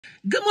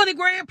Good morning,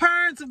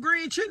 grandparents and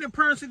grandchildren,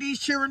 parents of these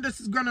children. This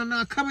is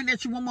Gran-NaNa coming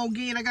at you one more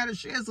again. I got to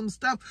share some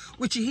stuff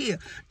with you here.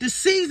 The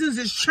seasons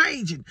is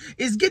changing.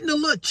 It's getting a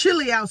little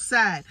chilly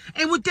outside.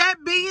 And with that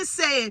being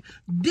said,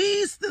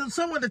 these are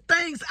some of the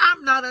things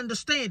I'm not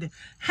understanding.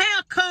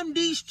 How come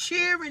these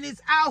children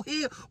is out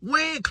here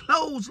wearing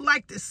clothes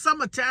like the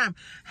summertime?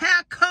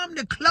 How come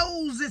the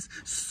clothes is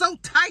so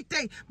tight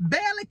they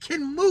barely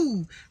can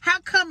move? How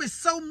come it's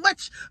so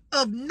much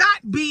of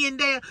not being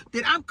there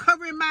that I'm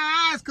covering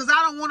my eyes because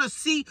I don't want to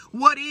see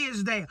what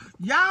is there?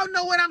 Y'all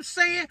know what I'm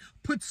saying?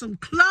 Put some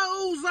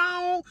clothes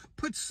on,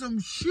 put some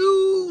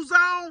shoes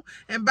on,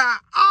 and by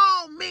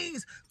all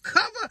means,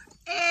 cover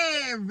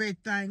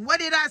everything. What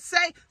did I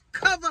say?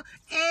 Cover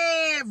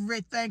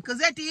everything,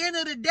 because at the end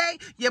of the day,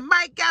 you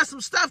might got some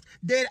stuff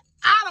that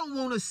I don't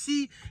want to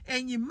see,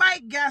 and you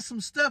might got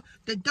some stuff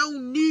that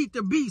don't need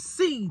to be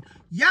seen.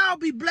 Y'all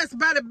be blessed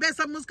by the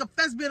best. I must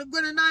confess, being a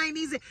Gran-NaNa ain't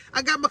easy.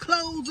 I got my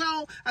clothes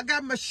on, I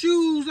got my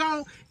shoes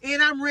on,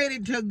 and I'm ready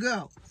to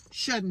go.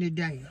 Shutting it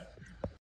down.